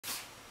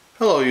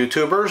Hello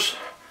YouTubers.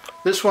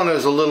 This one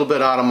is a little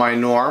bit out of my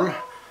norm.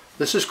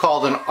 This is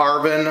called an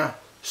Arvin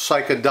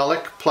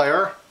Psychedelic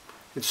player.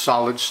 It's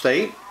solid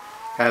state,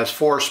 has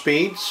 4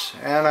 speeds,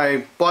 and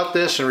I bought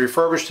this and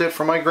refurbished it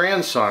for my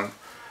grandson.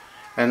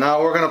 And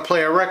now we're going to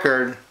play a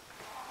record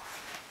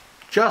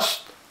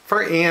just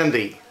for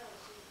Andy.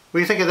 What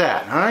do you think of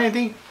that, huh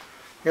Andy?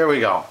 Here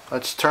we go.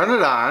 Let's turn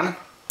it on.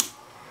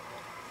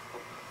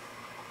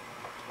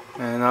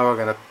 And now we're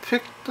going to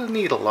pick the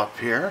needle up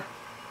here.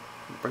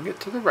 Bring it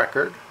to the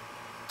record.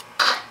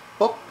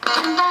 Oh, oh,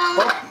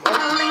 oh.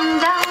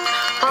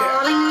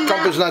 Yeah.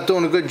 Trumpet's not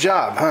doing a good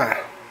job, huh?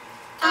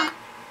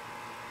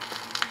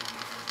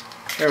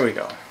 There we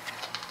go.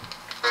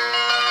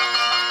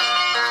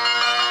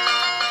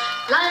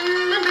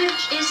 London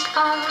Bridge is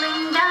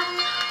falling down,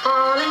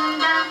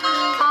 falling down,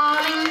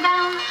 falling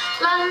down.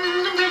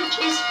 London Bridge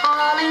is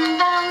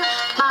falling down,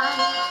 my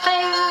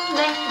fair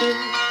lady.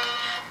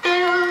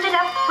 Build it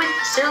up with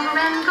silver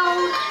and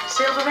gold,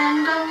 silver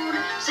and gold,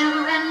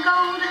 silver and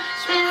gold.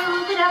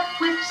 Build it up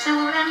with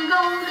silver and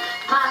gold,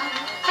 my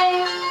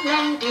fair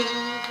lady.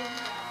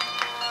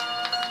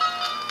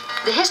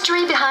 The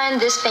history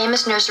behind this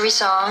famous nursery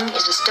song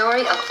is the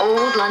story of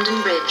Old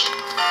London Bridge.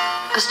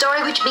 A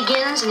story which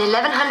begins in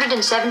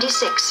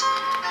 1176,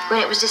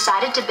 when it was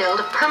decided to build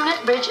a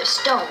permanent bridge of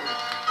stone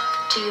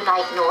to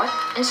unite North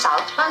and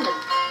South London.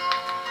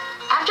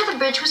 After the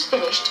bridge was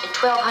finished in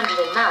 1209,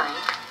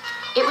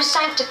 it was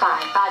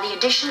sanctified by the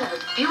addition of a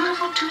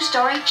beautiful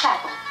 2-story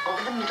chapel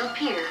over the middle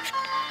pier,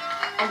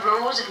 and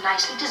rows of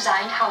nicely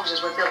designed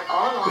houses were built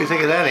all along. What do you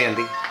think of that,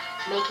 Andy?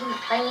 Making the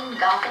plain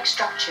Gothic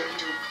structure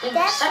into a thing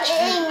of such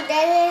beauty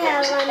that it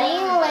was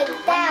acclaimed by the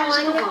wonders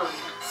of the world.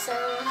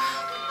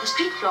 The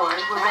street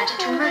floors were rented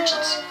to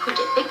merchants who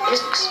did big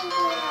business,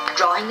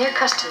 drawing their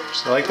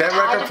customers. You like that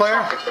record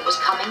player? That was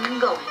coming and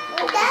going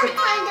over the bridge.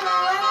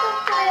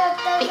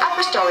 The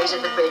upper stories of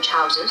the bridge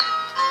houses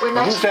were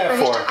nicely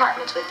furnished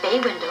apartments with bay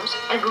windows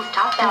and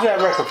rooftop balconies.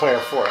 Who's that record player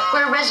for?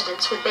 Where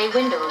residents with bay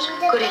windows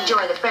could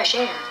enjoy the fresh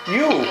air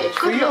and get a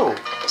good look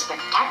at the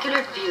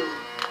spectacular view.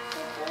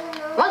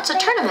 Once a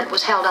tournament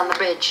was held on the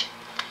bridge,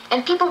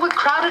 and people were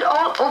crowded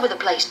all over the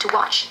place to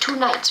watch 2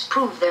 knights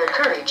prove their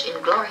courage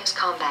in glorious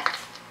combat.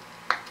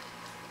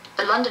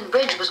 The London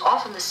Bridge was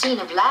often the scene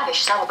of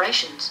lavish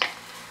celebrations,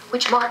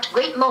 which marked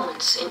great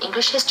moments in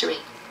English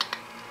history.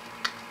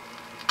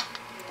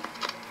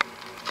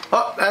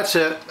 Oh, that's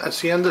it. That's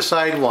the end of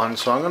side 1.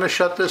 So I'm going to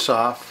shut this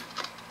off.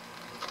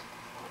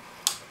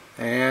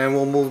 And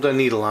we'll move the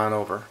needle on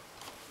over.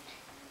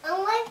 I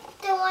like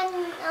the one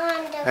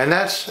on the... And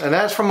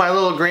that's from my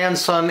little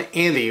grandson,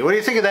 Andy. What do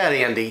you think of that,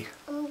 Andy?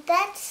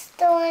 That's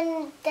the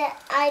one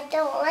that I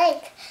don't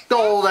like.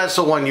 Oh, that's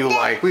the one you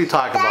like. What are you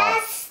talking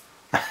about?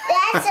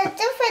 That's a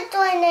different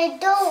one I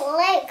don't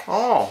like.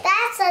 Oh.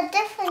 That's a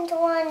different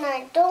one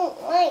I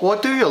don't like.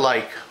 What do you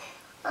like?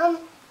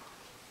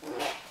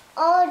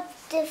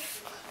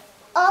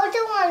 All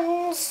the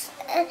ones,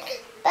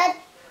 but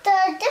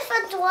the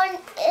different one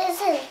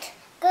isn't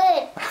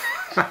good.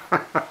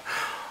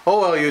 Oh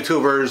well,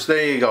 YouTubers,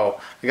 there you go.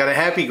 I got a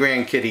happy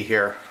grandkitty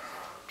here.